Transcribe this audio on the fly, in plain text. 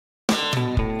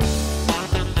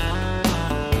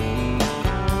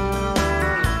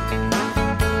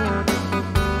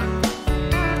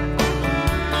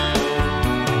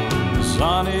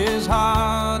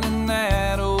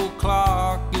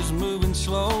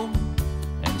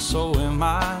so am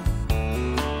I.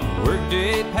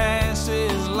 Workday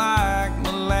passes like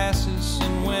molasses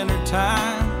in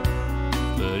wintertime,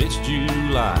 but it's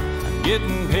July. I'm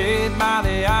getting paid by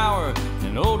the hour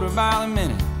and older by the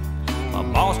minute. My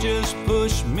boss just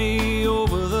pushed me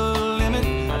over the limit.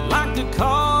 I'd like to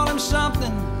call him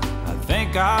something, I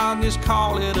think I'll just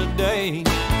call it a day.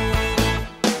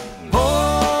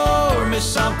 Pour me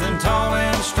something tall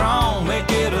and strong, make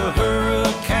it a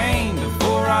hurricane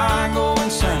before I go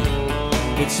insane.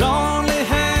 It's only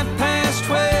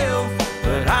 12:30,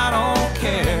 but I don't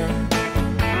care.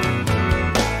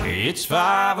 It's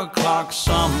 5 o'clock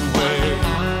somewhere.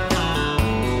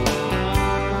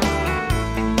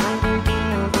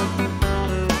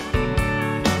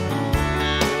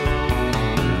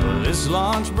 This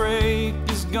lunch break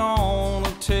is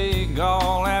gonna take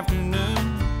all afternoon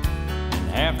and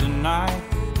half the night.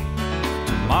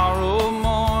 Tomorrow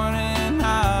morning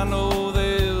I know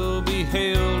there'll be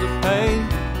hell to pay.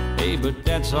 Hey, but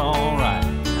that's alright.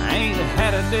 I ain't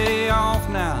had a day off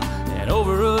now in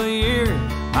over a year.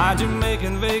 My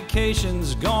Jamaican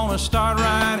vacation's gonna start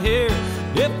right here.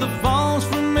 If the phone's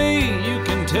for me, you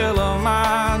can tell them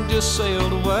I just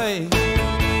sailed away.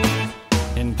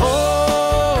 And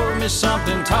pour me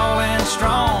something tall and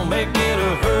strong, make it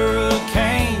a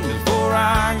hurricane before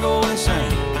I go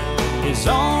insane. It's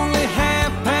only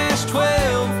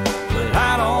 12:30, but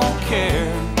I don't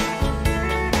care.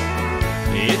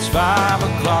 It's 5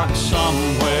 o'clock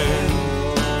somewhere.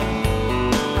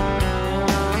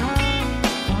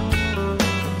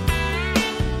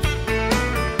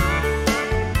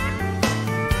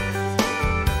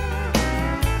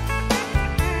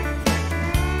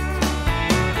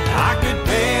 I could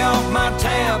pay off my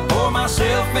tab, pour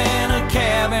myself in a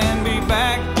cab, and be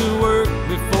back to work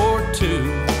before 2.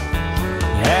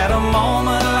 At a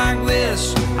moment like this,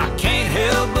 I can't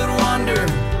help but wonder,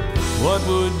 what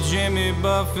would Jimmy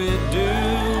Buffett do?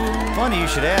 Funny you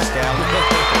should ask, Alan.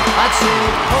 I'd say,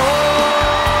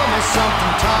 pour me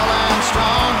something tall and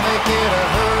strong, make it a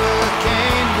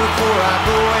hurricane before I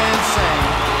go insane.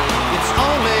 It's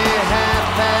only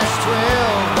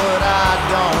 12:30, but I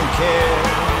don't care.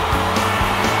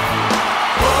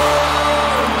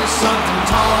 Pour me something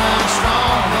tall and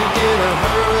strong, make it a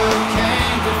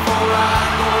hurricane before I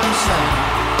go insane.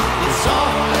 It's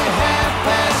only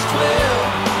 12:30,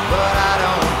 but I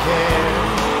don't care.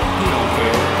 You don't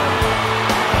care.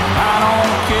 I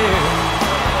don't care.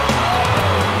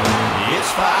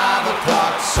 It's 5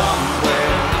 o'clock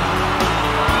somewhere.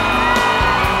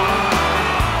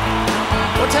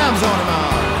 What time zone am I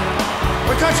on?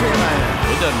 What country am I in?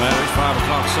 It doesn't matter, it's 5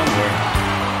 o'clock somewhere.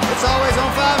 It's always on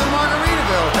 5 in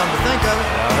Margaritaville, come to think of it.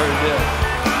 I heard that.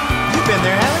 You've been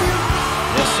there, haven't you?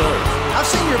 Yes, sir. I've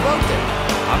seen your boat there.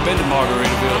 I've been to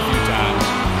Margaritaville a few times.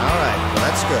 All right, well,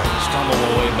 that's good. Stumbled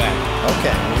my way back.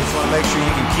 Okay, we just want to make sure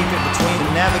you can keep it between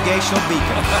the navigational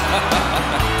beacons.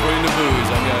 Between the buoys,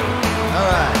 I got it. All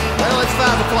right, well, it's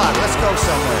 5 o'clock. Let's go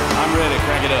somewhere. I'm ready,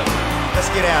 crank it up. Let's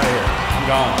get out of here. I'm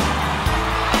gone.